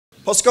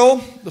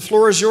Pascal, the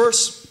floor is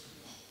yours.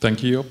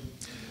 Thank you.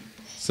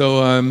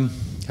 So,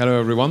 hello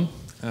everyone.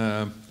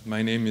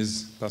 My name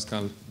is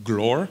Pascal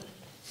Gloor.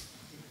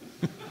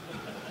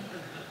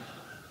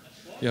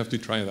 You have to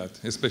try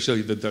that,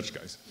 especially the Dutch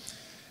guys.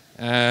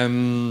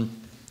 I'm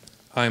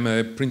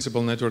a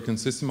principal network and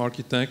system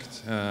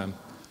architect.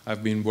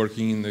 I've been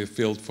working in the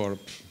field for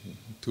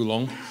too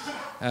long.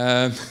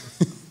 I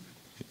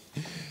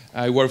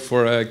work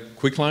for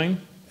Quickline,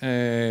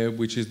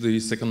 which is the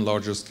second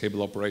largest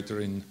cable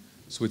operator in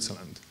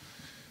Switzerland.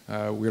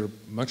 We're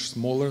much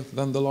smaller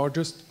than the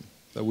largest,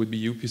 that would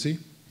be UPC.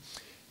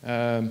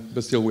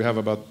 But still, we have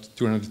about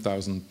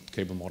 200,000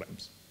 cable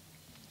modems.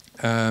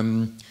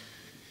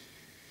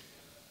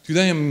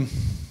 Today I'm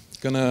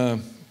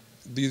gonna,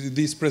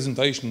 this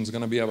presentation is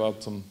gonna be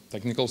about some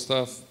technical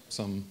stuff,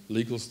 some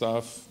legal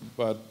stuff,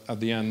 but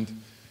at the end,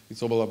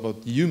 it's all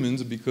about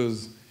humans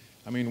because,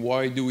 I mean,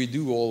 why do we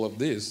do all of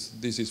this?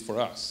 This is for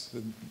us,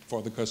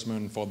 for the customer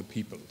and for the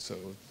people. So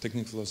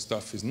technical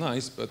stuff is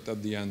nice, but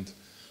at the end,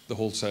 the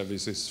whole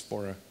service is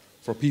for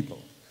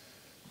people.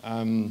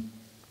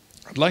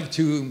 I'd like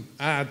to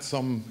add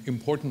some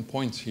important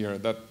points here,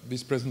 that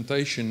this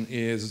presentation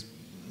is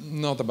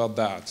not about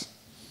that.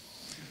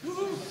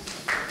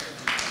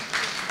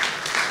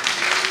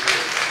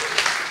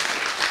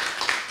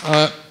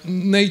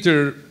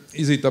 Neither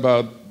is it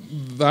about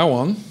that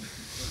one.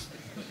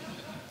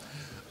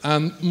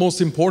 And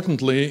most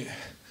importantly,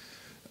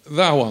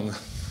 that one.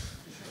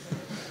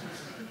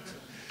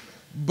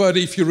 But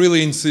if you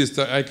really insist,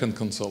 I can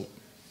consult.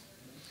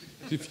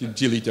 If you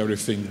delete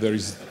everything, there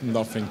is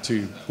nothing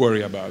to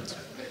worry about.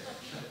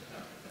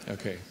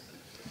 Okay.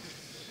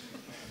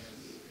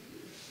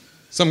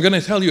 So I'm going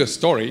to tell you a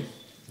story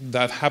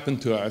that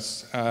happened to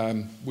us,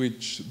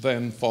 which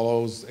then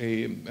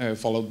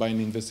followed by an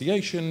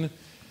investigation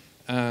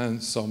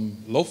and some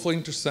low-flow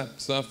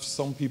intercept stuff.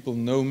 Some people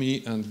know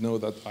me and know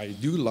that I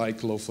do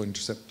like low-flow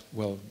intercept.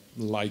 Well,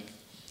 like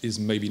is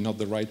maybe not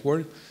the right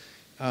word.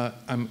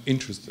 I'm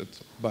interested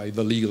by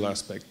the legal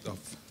aspect of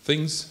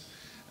things.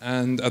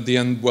 And at the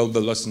end, well,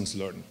 the lessons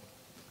learned.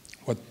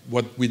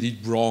 What we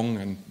did wrong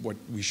and what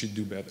we should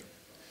do better.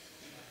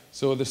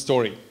 So the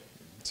story.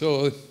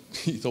 So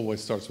it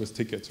always starts with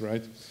tickets,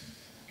 right?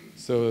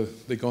 So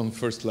they go on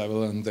first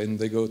level and then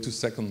they go to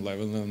second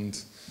level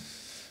and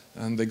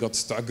they got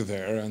stuck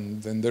there,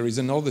 and then there is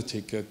another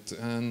ticket,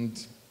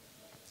 and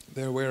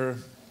there were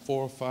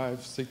 4,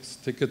 5, 6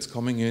 tickets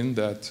coming in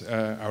that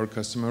our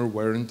customer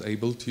weren't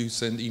able to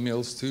send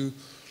emails to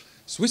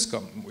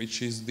Swisscom,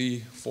 which is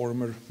the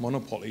former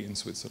monopoly in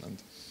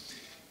Switzerland.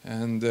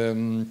 And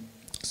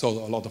so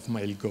a lot of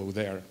mail go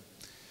there.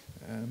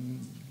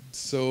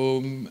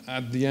 So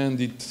at the end,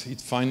 it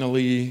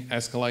finally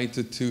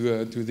escalated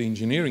to the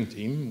engineering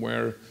team,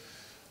 where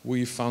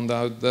we found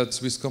out that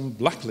Swisscom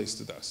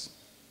blacklisted us.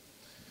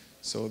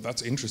 So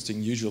that's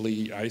interesting.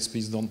 Usually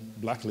ISPs don't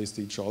blacklist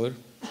each other.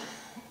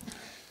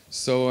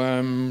 So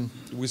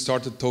we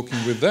started talking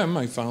with them.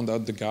 I found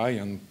out the guy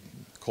and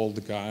called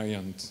the guy,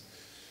 and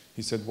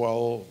he said,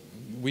 well,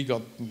 we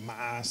got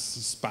mass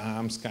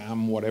spam,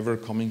 scam, whatever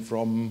coming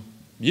from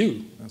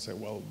you. I said,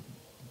 well,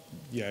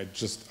 yeah,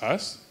 just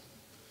us?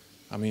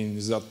 I mean,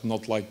 is that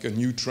not like a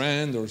new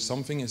trend or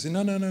something? He said,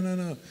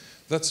 no.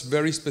 That's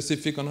very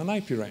specific on an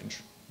IP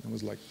range. I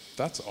was like,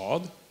 that's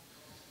odd.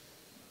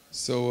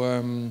 So,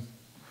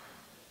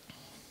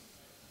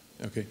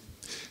 okay.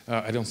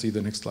 I don't see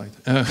the next slide.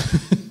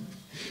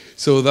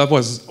 So that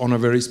was on a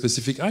very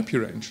specific IP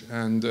range.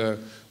 And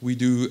we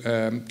do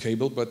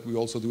cable, but we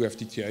also do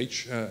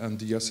FTTH and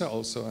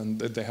DSL. So, and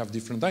they have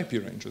different IP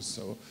ranges.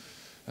 So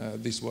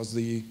this was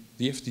the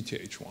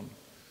FTTH one.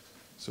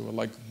 So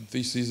like,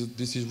 this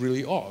is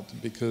really odd,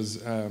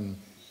 because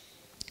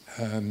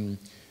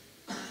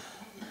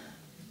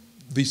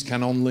this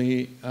can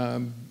only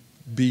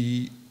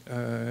be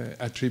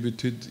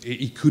attributed,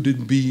 it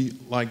couldn't be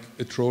like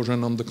a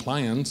Trojan on the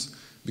clients,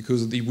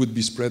 because it would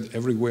be spread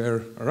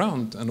everywhere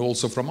around, and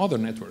also from other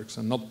networks,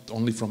 and not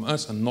only from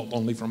us, and not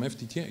only from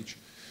FTTH.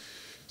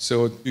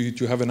 So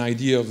to have an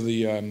idea of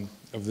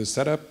the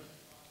setup,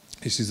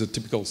 this is a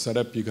typical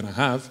setup you're going to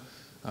have.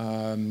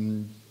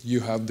 You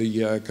have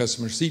the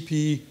customer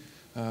CP,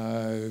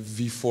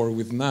 V4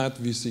 with NAT,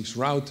 V6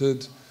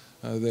 routed,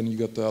 then you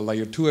got the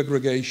layer 2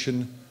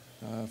 aggregation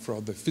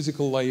for the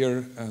physical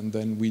layer, and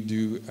then we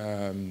do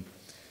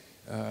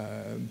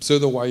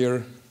pseudo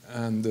wire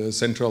and the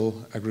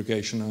central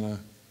aggregation on a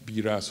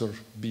BRAS or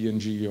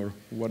BNG or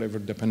whatever,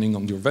 depending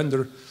on your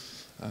vendor,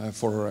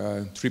 for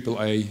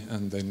AAA,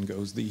 and then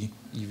goes the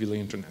EVLA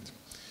internet.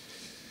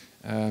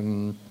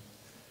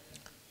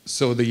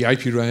 So the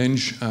IP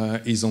range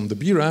is on the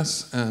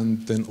BRAS,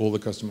 and then all the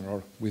customers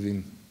are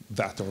within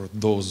that or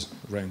those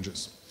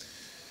ranges.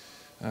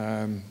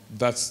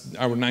 That's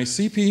our nice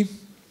CP.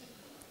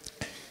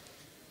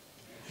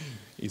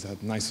 It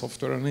had nice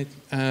software on it.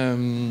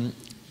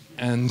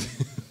 And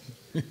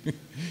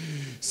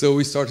so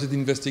we started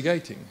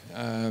investigating.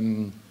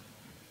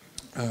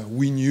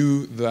 We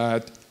knew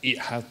that it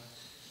had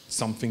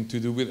something to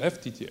do with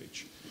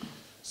FTTH.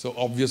 So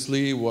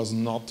obviously it was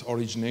not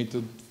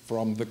originated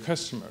from the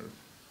customer.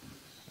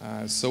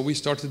 So we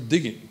started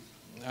digging.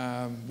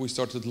 We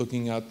started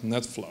looking at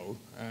NetFlow.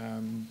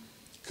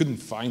 Couldn't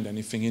find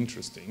anything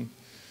interesting.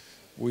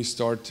 We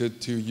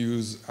started to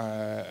use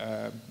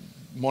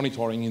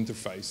monitoring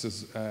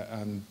interfaces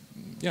and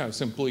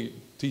simply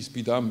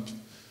TCP dump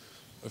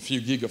a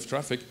few gig of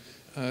traffic,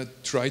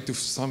 try to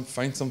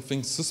find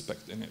something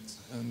suspect in it.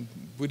 And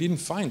we didn't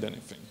find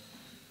anything.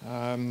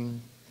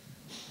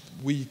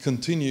 We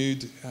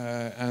continued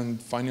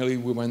and finally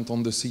we went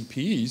on the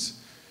CPEs,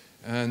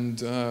 and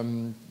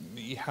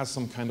it has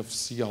some kind of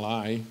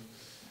CLI,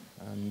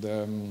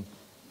 and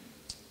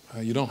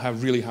you don't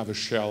really have a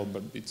shell,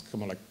 but it's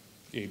kind of like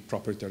a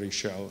proprietary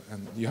shell,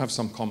 and you have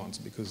some commands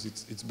because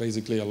it's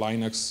basically a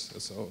Linux.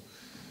 So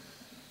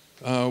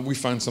we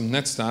found some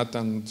netstat,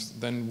 and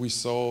then we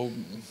saw,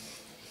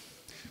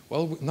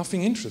 well,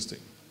 nothing interesting.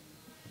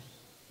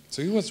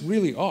 So it was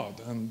really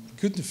odd and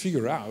couldn't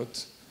figure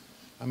out.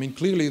 I mean,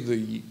 clearly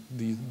the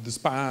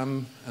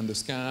spam and the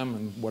scam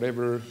and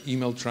whatever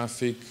email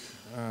traffic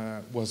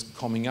was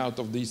coming out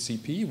of the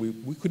CP,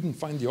 we couldn't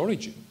find the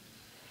origin.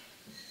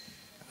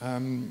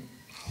 And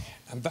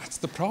that's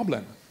the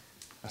problem,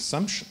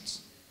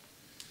 assumptions.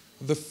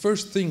 The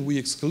first thing we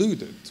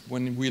excluded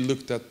when we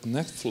looked at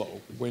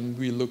NetFlow, when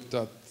we looked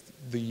at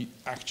the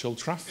actual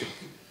traffic,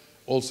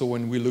 also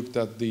when we looked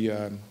at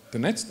the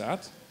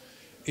netstat,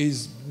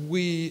 is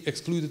we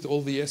excluded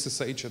all the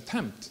SSH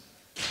attempt.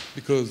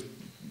 Because,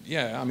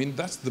 yeah, I mean,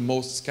 that's the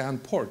most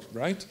scanned port,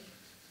 right?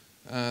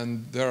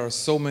 And there are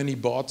so many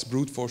bots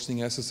brute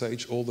forcing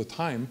SSH all the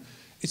time.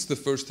 It's the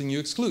first thing you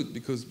exclude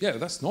because, yeah,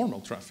 that's normal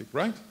traffic,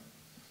 right?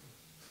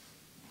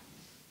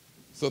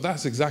 So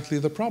that's exactly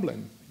the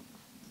problem.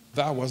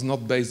 That was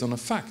not based on a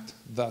fact.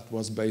 That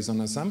was based on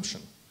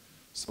assumption.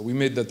 So we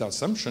made that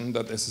assumption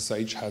that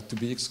SSH had to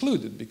be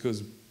excluded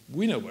because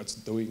we know what's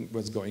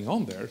going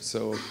on there.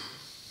 So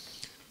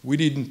we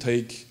didn't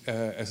take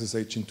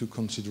SSH into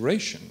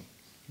consideration,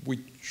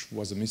 which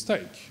was a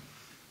mistake.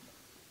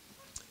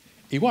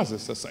 It was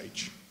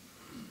SSH,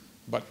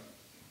 but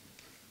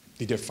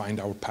did they find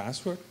our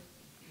password?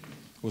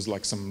 It was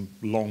like some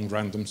long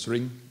random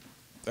string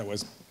that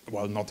was,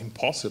 well, not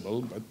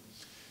impossible, but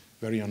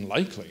very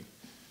unlikely.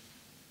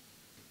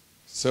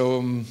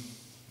 So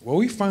what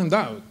we found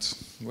out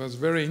was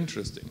very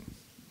interesting.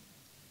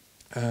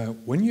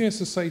 When you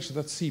SSH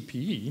that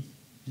CPE,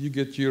 you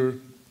get your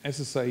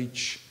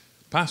SSH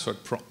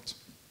password prompt.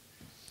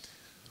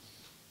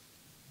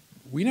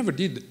 We never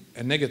did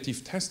a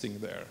negative testing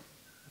there,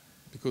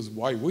 because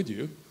why would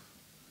you?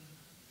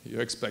 You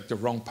expect the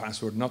wrong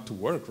password not to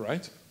work,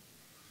 right?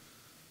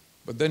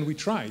 But then we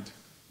tried.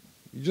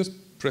 You just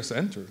press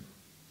enter.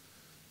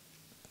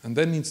 And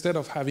then instead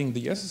of having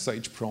the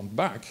SSH prompt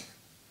back,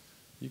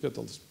 you got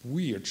this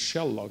weird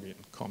shell login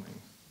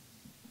coming.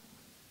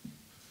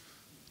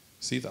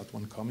 See that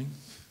one coming?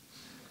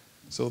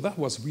 So that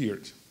was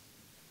weird.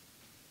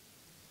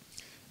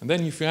 And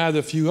then if you add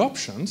a few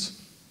options,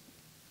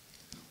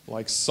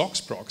 like SOX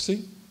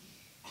proxy,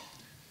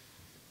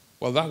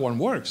 well, that one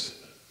works.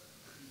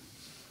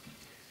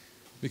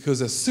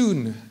 Because as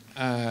soon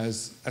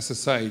as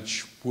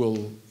SSH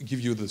will give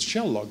you the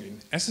shell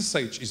login,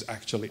 SSH is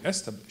actually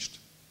established.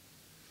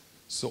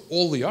 So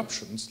all the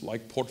options,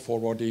 like port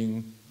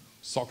forwarding,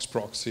 SOX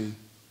proxy,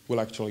 will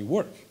actually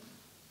work.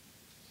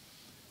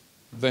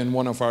 Then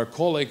one of our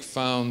colleagues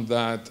found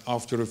that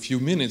after a few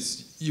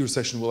minutes, your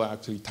session will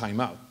actually time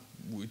out,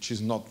 which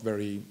is not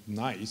very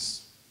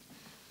nice.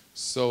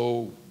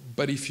 So,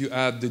 but if you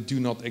add the do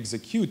not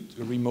execute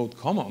remote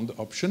command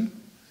option,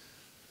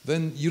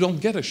 then you don't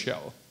get a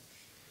shell.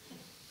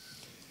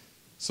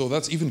 So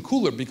that's even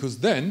cooler because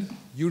then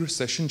your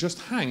session just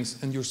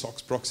hangs and your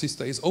SOX proxy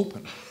stays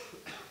open.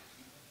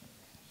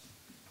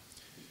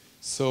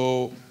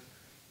 So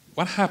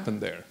what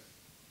happened there?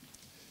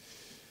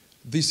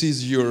 This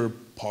is your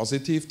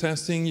positive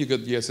testing. You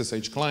got the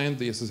SSH client,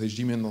 the SSH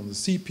daemon on the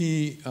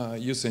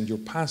CP. You send your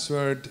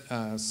password.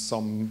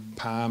 Some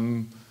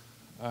PAM,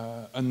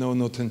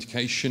 unknown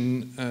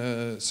authentication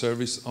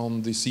service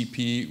on the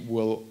CP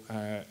will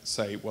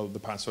say, well, the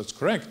password's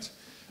correct.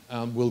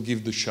 We'll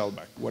give the shell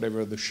back,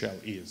 whatever the shell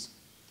is.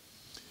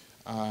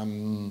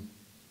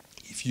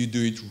 If you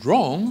do it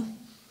wrong,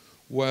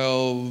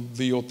 well,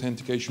 the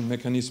authentication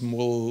mechanism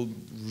will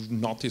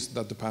notice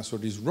that the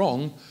password is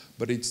wrong,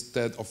 but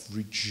instead of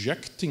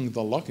rejecting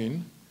the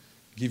login,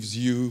 gives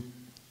you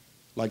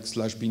like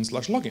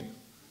 /bin/login,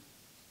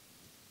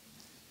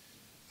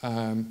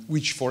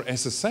 which for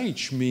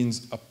SSH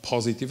means a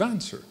positive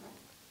answer.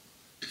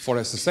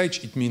 For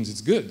SSH, it means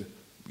it's good.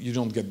 You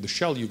don't get the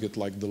shell, you get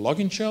like the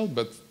login shell,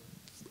 but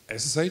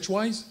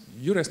SSH-wise,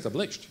 you're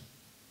established.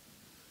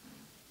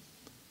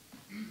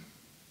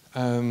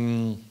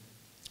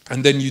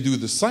 And then you do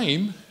the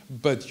same,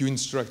 but you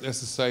instruct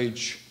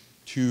SSH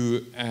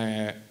to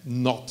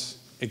not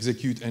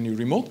execute any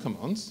remote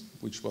commands,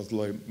 which was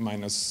the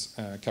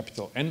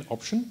 -N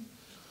option.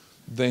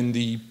 Then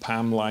the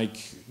PAM-like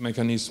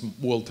mechanism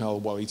will tell,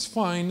 well, it's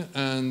fine,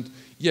 and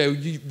yeah,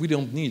 we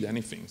don't need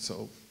anything.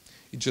 So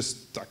It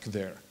just stuck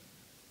there.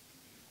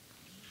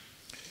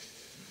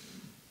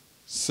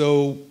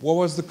 So what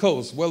was the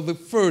cause? Well, the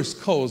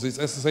first cause is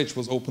SSH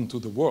was open to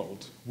the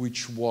world,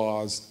 which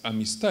was a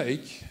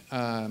mistake.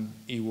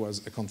 It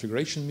was a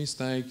configuration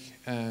mistake.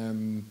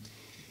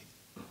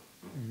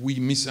 We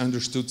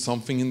misunderstood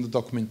something in the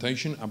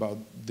documentation about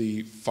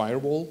the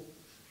firewall.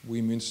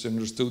 We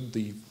misunderstood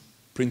the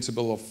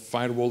principle of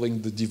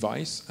firewalling the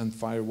device and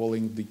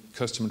firewalling the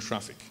customer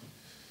traffic.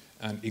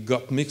 And it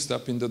got mixed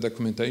up in the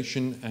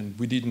documentation, and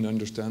we didn't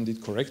understand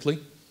it correctly.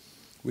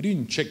 We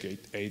didn't check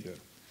it either.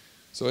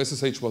 So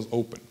SSH was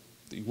open.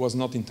 It was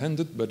not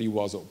intended, but it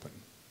was open.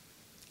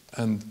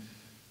 And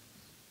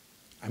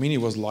I mean,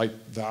 it was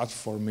like that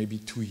for maybe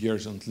 2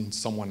 years until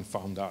someone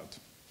found out.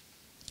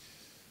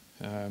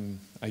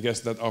 I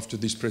guess that after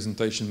this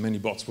presentation, many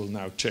bots will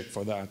now check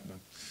for that.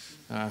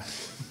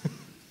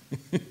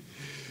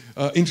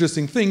 But,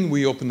 interesting thing,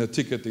 we opened a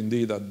ticket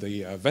indeed at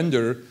the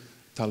vendor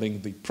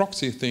telling the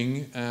proxy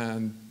thing,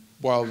 and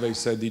well, they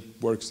said it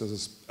works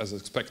as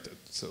expected.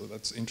 So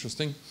that's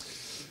interesting.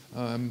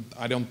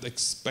 I don't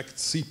expect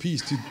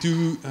CPs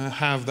to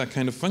have that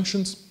kind of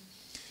functions.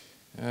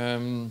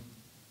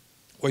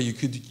 Well, you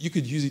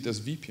could use it as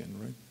VPN,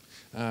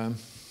 right?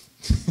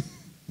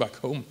 Back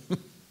home.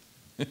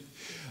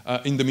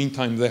 In the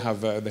meantime, they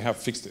have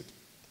fixed it.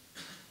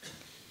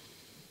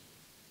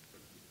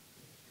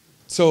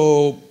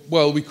 So,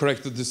 well, we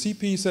corrected the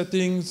CP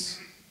settings,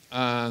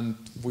 and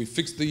we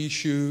fixed the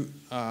issue.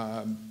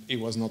 It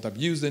was not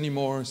abused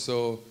anymore,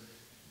 so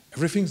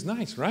everything's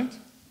nice, right?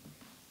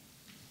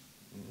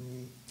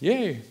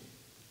 Yay.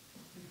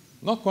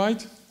 Not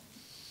quite.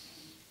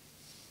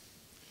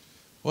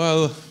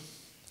 Well,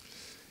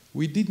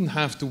 we didn't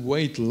have to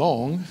wait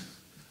long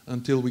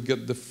until we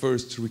got the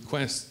first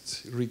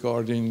request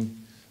regarding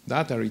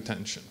data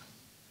retention.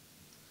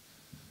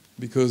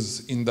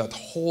 Because in that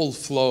whole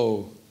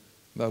flow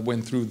that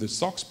went through the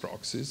SOX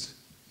proxies,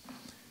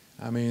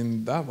 I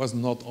mean, that was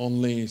not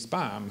only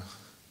spam,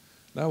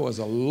 that was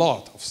a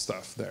lot of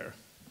stuff there.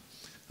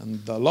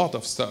 And a lot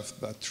of stuff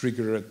that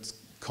triggered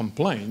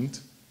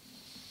complaint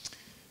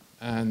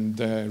and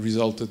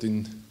resulted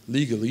in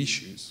legal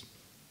issues.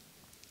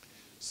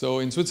 So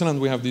in Switzerland,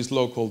 we have this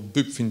law called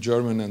BUPF in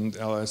German and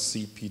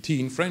LSCPT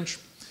in French,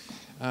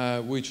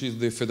 which is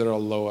the federal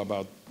law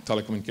about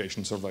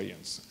telecommunication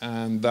surveillance.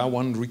 And that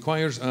one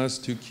requires us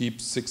to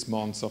keep 6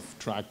 months of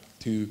track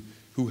to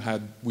who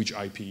had which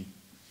IP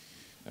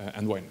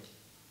and when.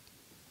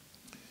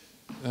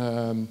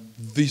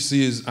 This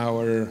is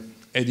our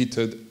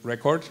edited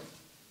record.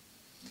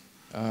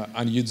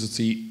 And you just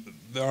see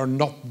there are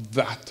not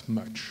that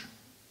much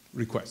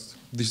requests.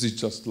 This is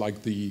just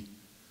like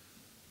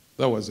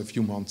that was a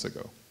few months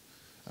ago.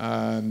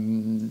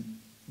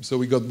 So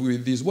we got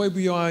with this web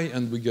UI,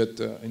 and we get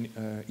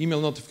an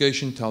email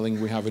notification telling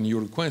we have a new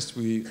request.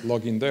 We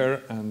log in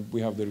there, and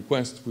we have the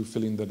request. We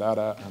fill in the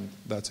data, and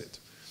that's it.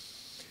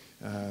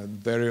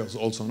 There is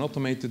also an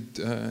automated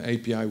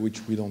API,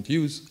 which we don't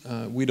use.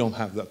 We don't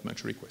have that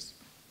much requests.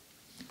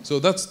 So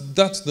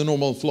that's the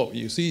normal flow.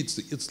 You see,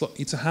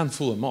 it's a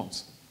handful a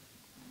month.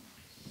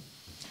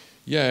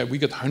 Yeah, we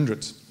get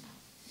hundreds.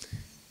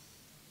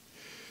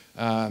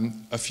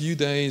 A few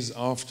days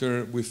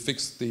after we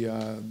fixed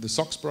the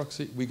SOX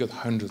proxy, we got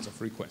hundreds of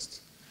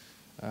requests.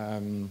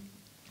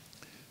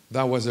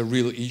 That was a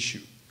real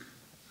issue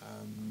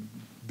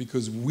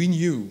because we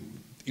knew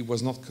it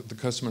was not the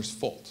customer's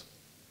fault.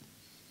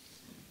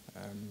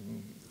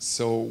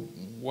 So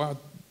what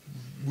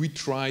we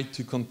tried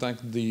to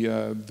contact the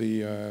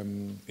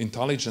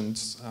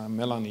intelligence,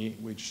 Melanie,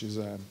 which is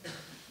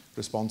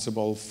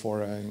responsible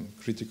for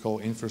critical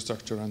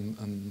infrastructure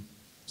and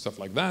stuff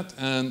like that,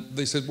 and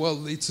they said,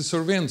 well, it's a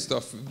surveillance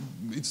stuff,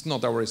 it's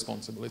not our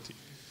responsibility.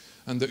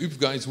 And the UP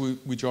guys,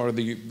 which are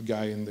the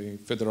guy in the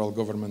federal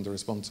government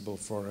responsible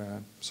for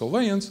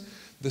surveillance,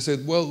 they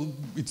said, well,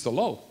 it's the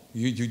law,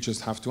 you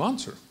just have to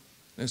answer.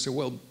 And I said,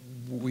 well,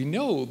 we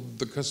know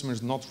the customer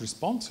is not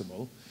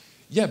responsible.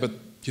 Yeah, but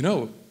you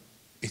know,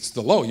 it's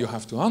the law, you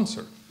have to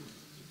answer.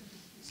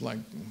 It's like,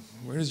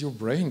 where is your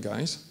brain,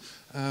 guys?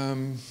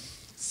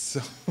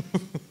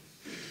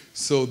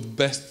 So the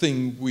best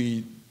thing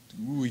we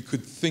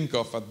could think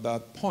of at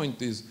that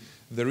point is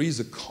there is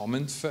a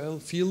comment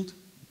field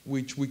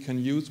which we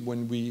can use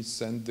when we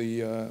send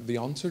the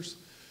answers.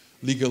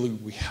 Legally,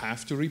 we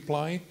have to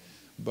reply,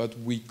 but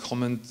we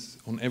comment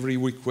on every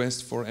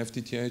request for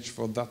FTTH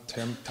for that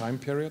time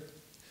period.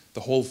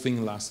 The whole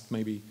thing lasts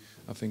maybe,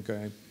 I think,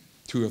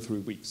 2 or 3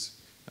 weeks.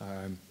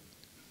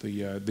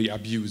 The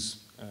abuse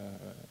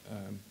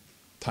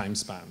time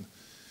span.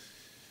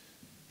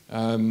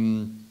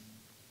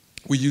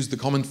 We used the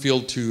comment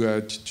field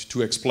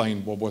to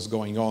explain what was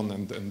going on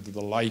and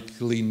the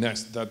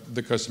likeliness that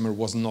the customer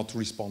was not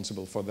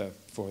responsible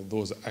for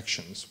those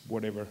actions,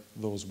 whatever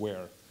those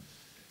were.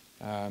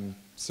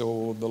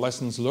 So the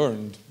lessons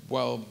learned,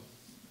 well,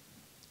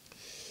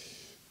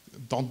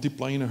 don't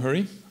deploy in a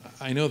hurry.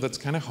 I know that's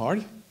kind of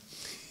hard.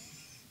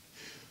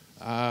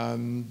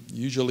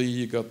 Usually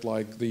you got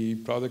like the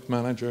product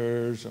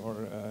managers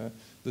or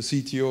the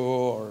CTO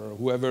or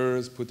whoever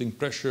is putting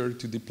pressure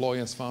to deploy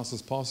as fast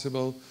as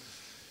possible,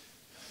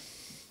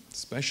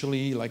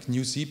 especially like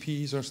new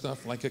CPs or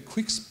stuff, like a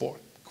quick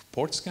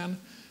port scan,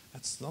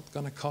 that's not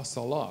going to cost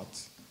a lot.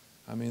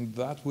 I mean,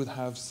 that would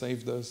have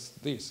saved us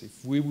this.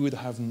 If we would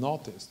have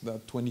noticed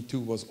that 22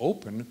 was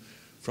open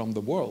from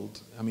the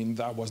world, I mean,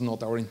 that was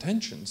not our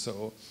intention.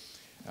 So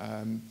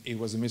it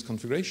was a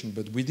misconfiguration,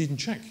 but we didn't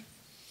check.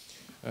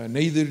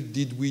 Neither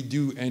did we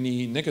do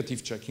any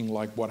negative checking,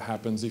 like what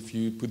happens if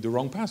you put the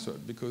wrong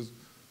password, because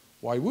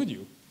why would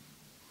you?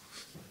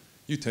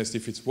 You test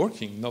if it's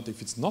working, not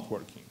if it's not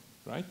working,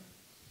 right?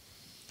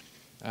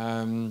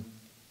 The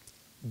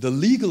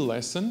legal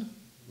lesson,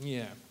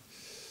 yeah.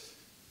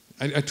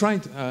 I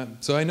tried,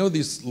 so I know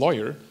this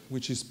lawyer,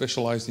 which is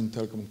specialized in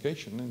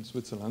telecommunication in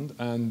Switzerland,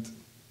 and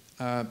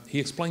he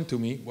explained to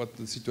me what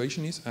the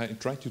situation is. I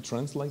tried to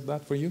translate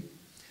that for you.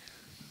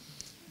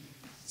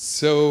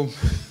 So,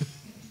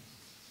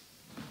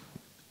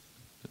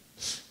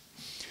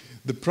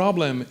 the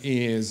problem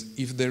is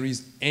if there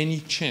is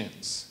any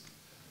chance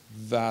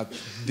that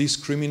this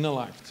criminal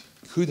act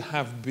could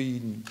have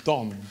been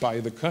done by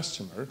the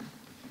customer,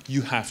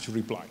 you have to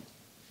reply.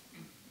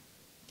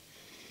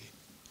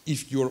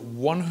 If you're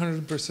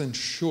 100%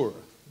 sure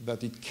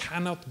that it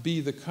cannot be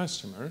the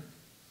customer,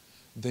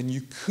 then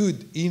you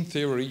could, in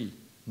theory,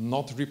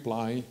 not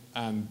reply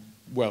and,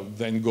 well,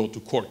 then go to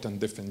court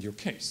and defend your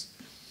case.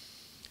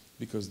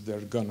 Because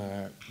they're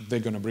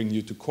gonna bring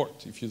you to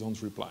court if you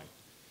don't reply.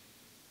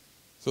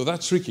 So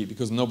that's tricky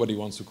because nobody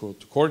wants to go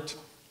to court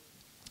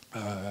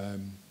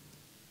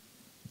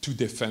to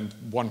defend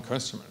one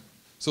customer.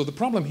 So the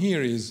problem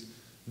here is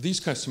these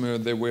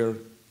customers, they were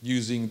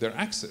using their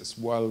access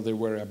while they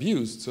were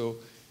abused. So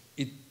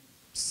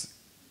it's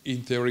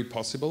in theory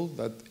possible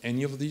that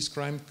any of these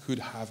crimes could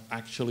have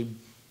actually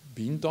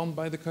been done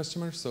by the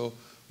customer. So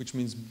which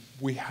means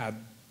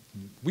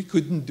we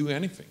couldn't do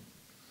anything.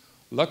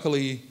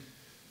 Luckily,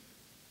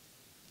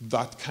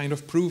 that kind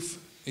of proof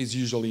is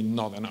usually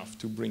not enough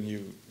to bring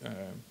you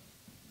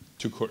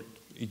to court.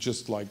 It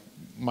just like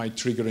might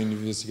trigger an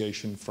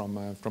investigation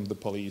from the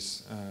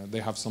police. They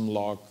have some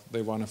log,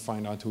 they want to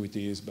find out who it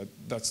is, but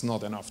that's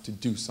not enough to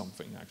do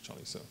something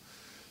actually. So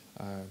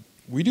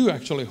we do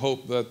actually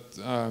hope that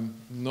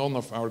none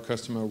of our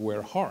customers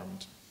were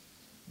harmed,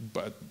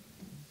 but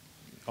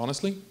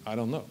honestly, I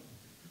don't know.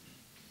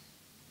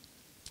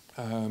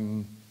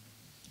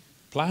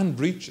 Planned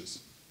breaches.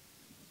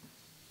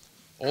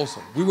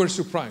 Also, we were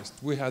surprised.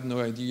 We had no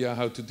idea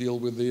how to deal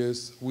with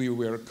this. We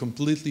were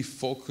completely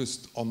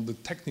focused on the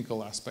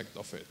technical aspect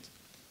of it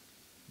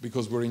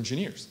because we're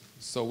engineers.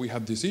 So we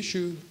had this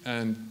issue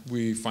and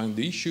we found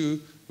the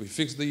issue, we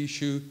fixed the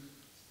issue,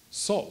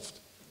 solved,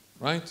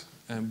 right?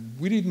 And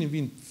we didn't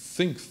even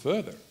think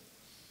further.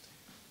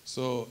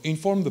 So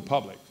inform the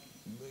public.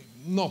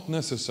 Not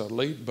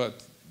necessarily,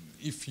 but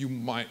if you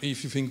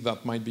think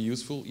that might be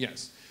useful,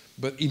 yes.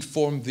 But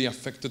inform the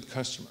affected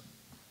customer.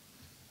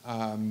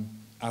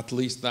 At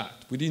least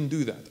that. We didn't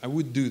do that. I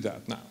would do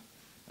that now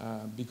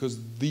because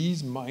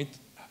these might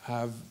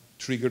have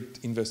triggered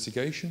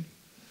investigation.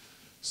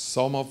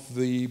 Some of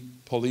the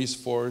police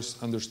force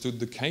understood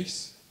the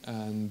case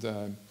and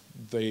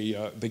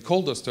they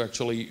called us to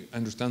actually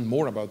understand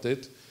more about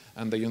it,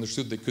 and they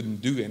understood they couldn't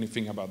do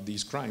anything about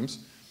these crimes.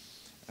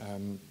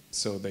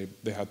 So they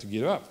had to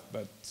give up,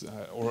 but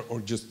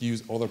or just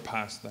use other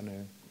paths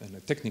than a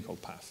technical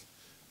path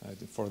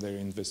for their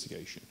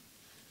investigation.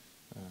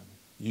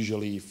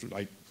 Usually, if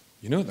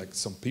like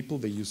some people,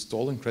 they use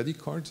stolen credit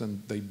cards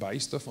and they buy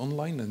stuff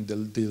online and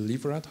they'll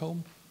deliver at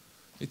home.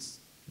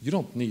 You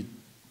don't need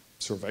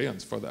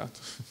surveillance for that.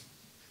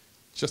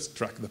 Just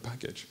track the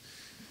package.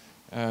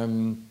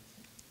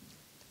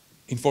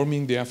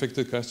 Informing the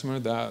affected customer,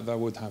 that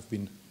would have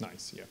been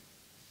nice, yeah.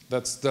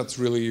 That's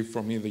really,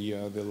 for me,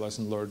 the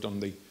lesson learned on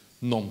the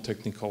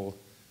non-technical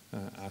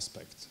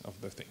aspect of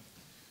the thing.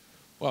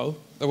 Well,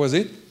 that was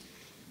it.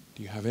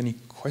 Do you have any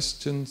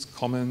questions,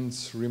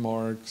 comments,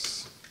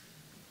 remarks?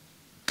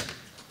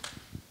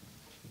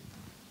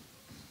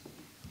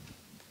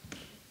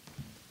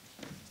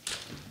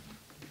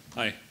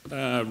 Hi,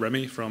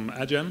 Remy from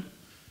Agen.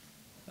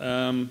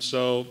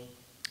 So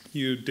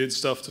you did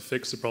stuff to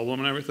fix the problem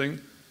and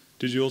everything.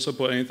 Did you also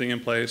put anything in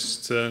place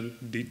to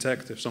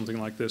detect if something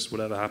like this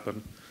would ever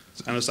happen?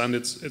 I understand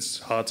it's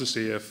hard to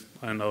see if,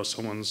 I know,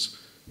 someone's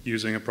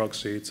using a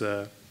proxy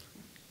to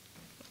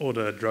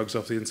order drugs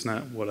off the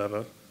internet,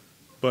 whatever.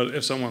 But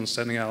if someone's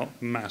sending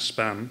out mass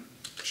spam,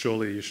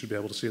 surely you should be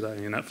able to see that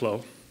in your net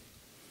flow.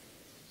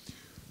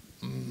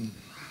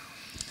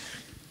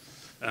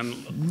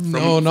 And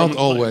no, not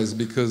always,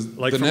 because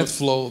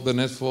the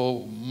net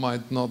flow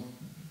might not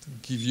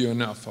give you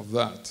enough of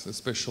that,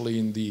 especially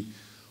in the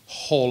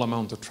whole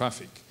amount of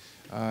traffic.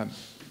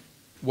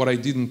 What I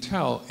didn't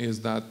tell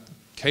is that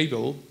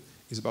cable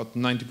is about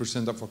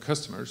 90% of our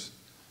customers,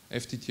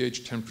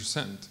 FTTH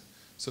 10%.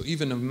 So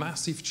even a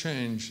massive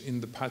change in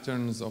the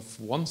patterns of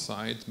one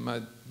side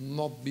might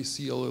not be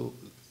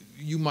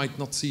you might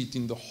not see it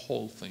in the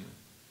whole thing.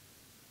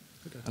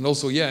 Okay. And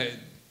also, yeah,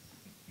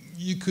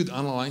 you could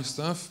analyze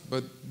stuff,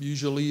 but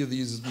usually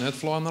these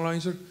NetFlow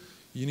analyzer,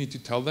 you need to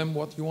tell them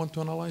what you want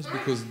to analyze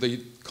because they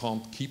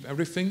can't keep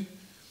everything.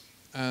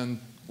 And,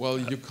 well,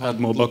 you can't... Add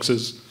more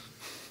boxes.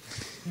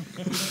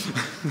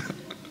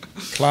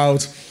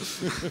 Cloud.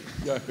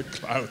 Yeah,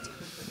 cloud.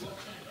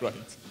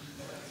 Right.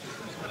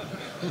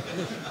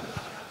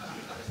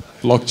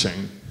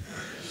 Blockchain.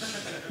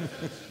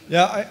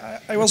 Yeah,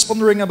 I was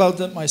wondering about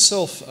that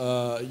myself.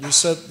 You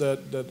said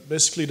that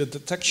basically the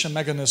detection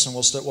mechanism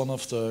was that one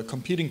of the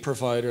competing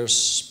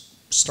providers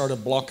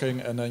started blocking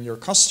and then your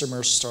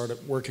customers started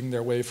working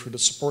their way through the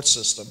support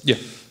system. Yeah.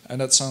 And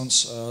that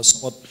sounds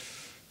somewhat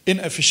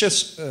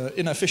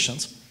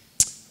inefficient.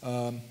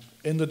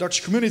 In the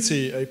Dutch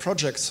community, a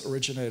project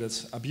originated,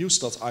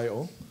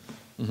 abuse.io,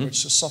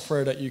 which is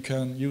software that you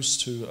can use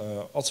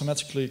to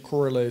automatically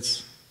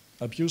correlate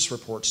abuse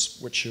reports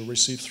which you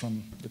received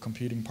from the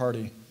competing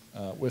party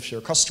with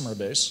your customer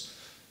base.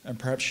 And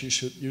perhaps you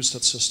should use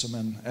that system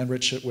and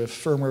enrich it with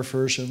firmware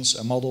versions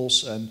and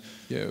models. And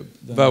yeah,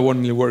 that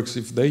only works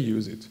if they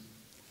use it,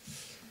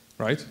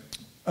 right?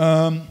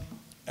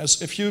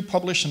 As if you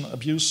publish an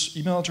abuse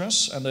email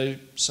address and they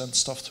send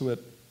stuff to it,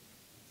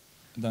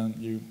 then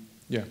you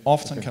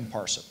often can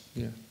parse it.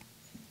 Yeah.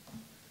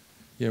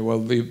 Yeah, well,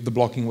 the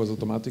blocking was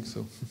automatic,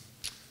 so.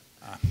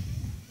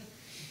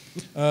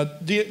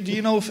 Do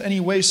you know of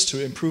any ways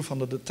to improve on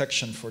the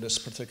detection for this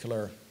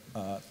particular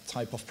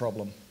type of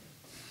problem?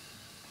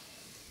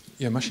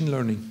 Yeah, machine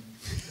learning.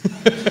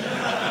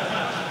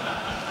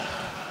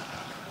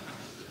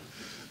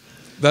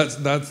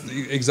 That's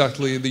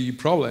exactly the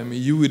problem.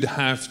 You would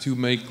have to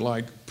make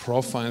like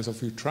profiles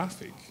of your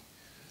traffic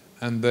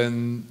and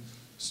then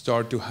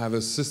start to have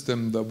a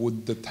system that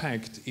would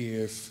detect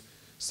if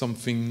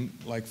something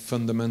like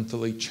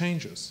fundamentally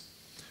changes.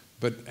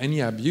 But any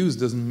abuse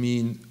doesn't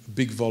mean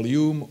big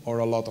volume or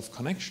a lot of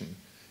connection.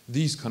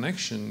 These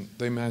connections,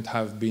 they might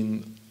have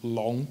been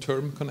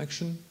long-term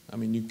connection. I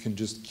mean, you can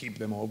just keep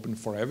them open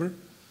forever.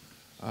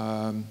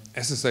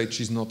 SSH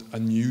is not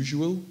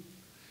unusual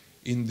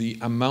in the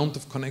amount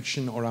of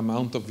connection or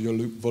amount of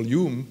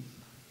volume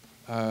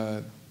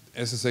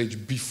SSH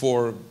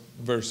before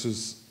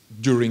versus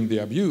during the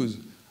abuse.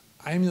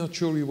 I'm not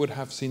sure we would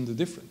have seen the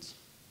difference.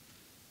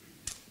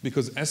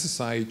 Because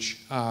SSH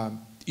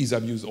is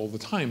abused all the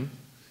time,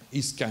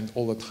 is scanned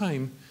all the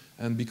time,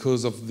 and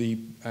because of the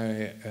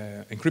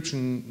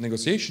encryption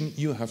negotiation,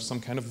 you have some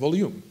kind of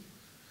volume.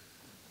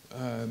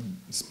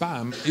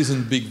 Spam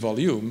isn't big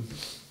volume.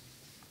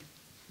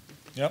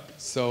 Yep.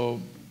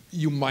 So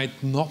you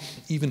might not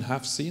even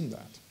have seen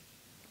that.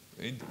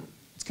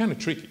 It's kind of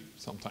tricky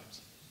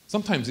sometimes.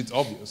 Sometimes it's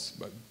obvious,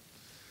 but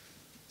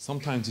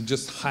sometimes it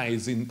just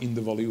hides in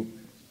the volume.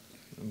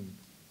 And,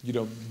 you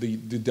know, the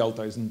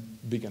delta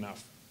isn't big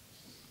enough.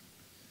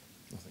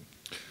 Nothing.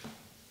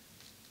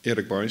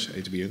 Erik Boys,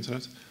 ATB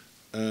Internet.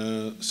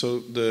 So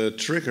the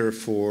trigger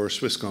for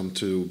Swisscom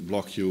to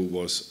block you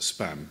was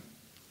spam.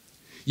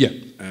 Yeah.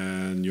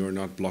 And you're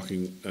not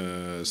blocking,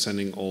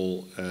 sending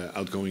all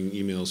outgoing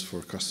emails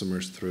for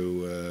customers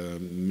through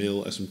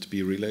mail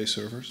SMTP relay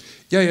servers?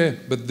 Yeah,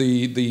 but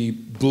the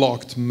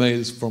blocked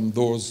mails from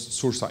those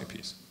source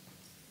IPs,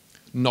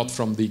 not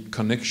from the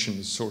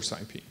connection source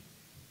IP,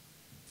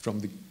 from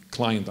the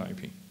client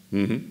IP,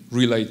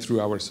 relayed through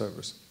our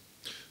servers.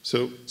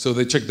 So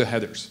they check the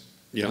headers,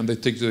 and they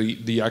take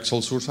the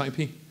actual source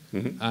IP,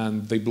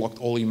 and they blocked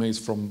all emails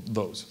from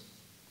those.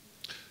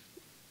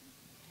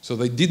 So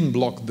they didn't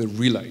block the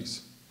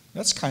relays.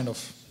 That's kind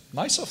of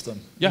nice of them,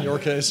 in your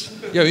case.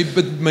 Yeah,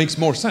 but it makes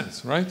more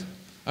sense, right?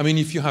 I mean,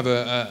 if you have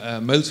a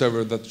mail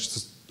server that's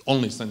just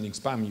only sending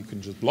spam, you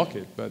can just block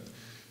it. But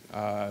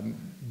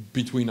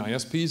between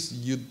ISPs,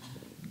 you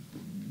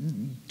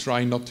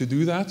try not to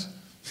do that.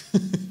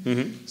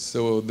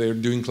 So they're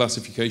doing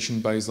classification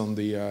based on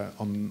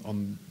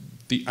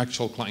the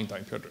actual client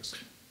IP address.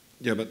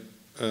 Yeah, but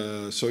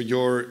so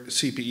your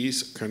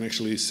CPEs can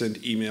actually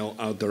send email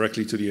out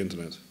directly to the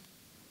internet,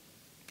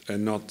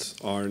 and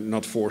are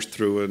not forced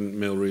through a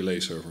mail relay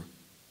server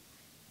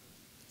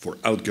for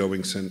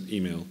outgoing sent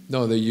email.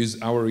 No, they use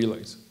our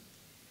relays.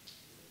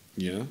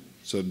 Yeah,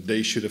 so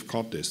they should have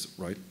caught this,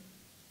 right?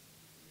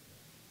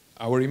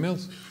 Our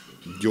emails?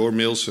 Your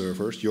mail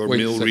servers, your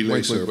mail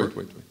relay server.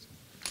 Wait.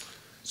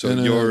 So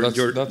no,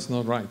 that's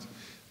not right.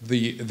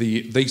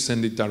 They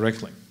send it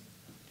directly.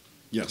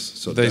 Yes,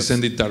 so they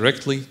send it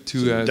directly to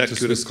so that to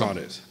could have Swisscom. caught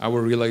it.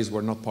 Our relays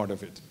were not part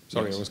of it.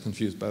 Sorry, Yes. I was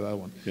confused by that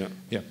one.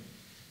 Yeah.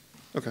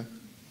 Okay.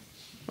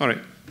 All right.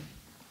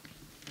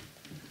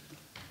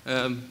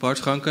 Bart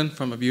Franken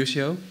from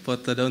Abusio,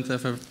 but I don't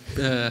have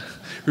a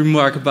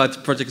remark about the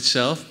project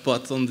itself,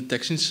 but on the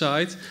detection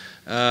side,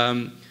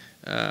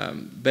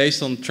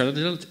 based on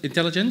threat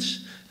intelligence,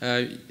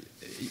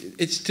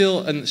 it's still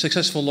a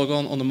successful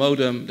logon on the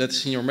modem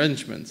that's in your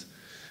management.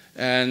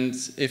 And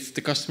if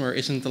the customer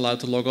isn't allowed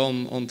to log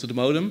on onto the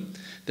modem,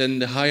 then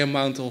the high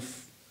amount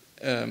of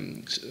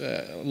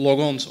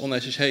logons on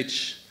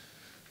SSH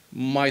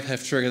might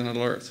have triggered an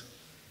alert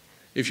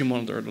if you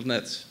monitor the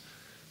net.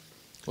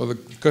 Well, the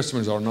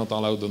customers are not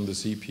allowed on the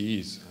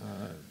CPEs.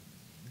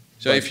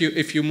 So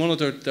if you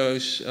monitor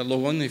those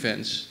log1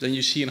 events, then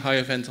you see a high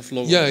event of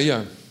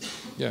log1.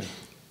 Yeah.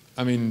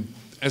 I mean,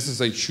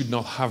 SSH should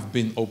not have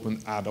been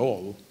open at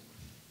all.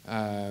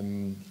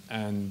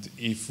 And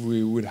if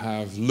we would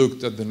have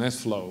looked at the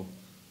NetFlow,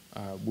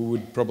 we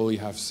would probably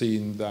have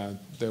seen that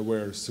there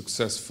were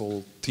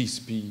successful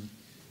TCP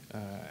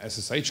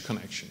SSH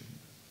connection.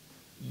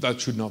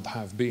 That should not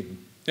have been.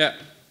 Yeah.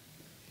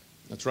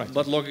 That's right.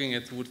 But logging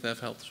it would have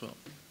helped as well.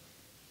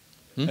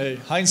 Hey,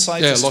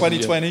 hindsight is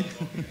 2020.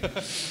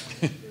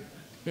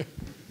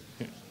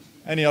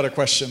 Any other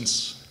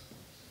questions?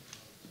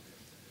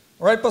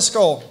 All right,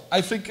 Pascal, I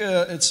think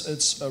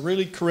it's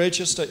really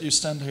courageous that you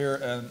stand here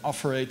and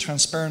offer a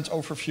transparent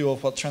overview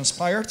of what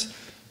transpired.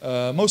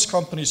 Most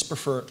companies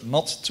prefer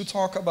not to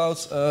talk about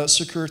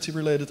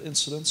security-related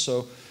incidents,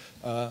 so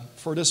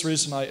for this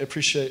reason I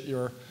appreciate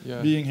your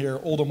being here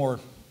all the more.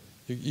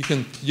 You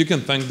can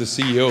thank the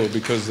CEO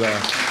because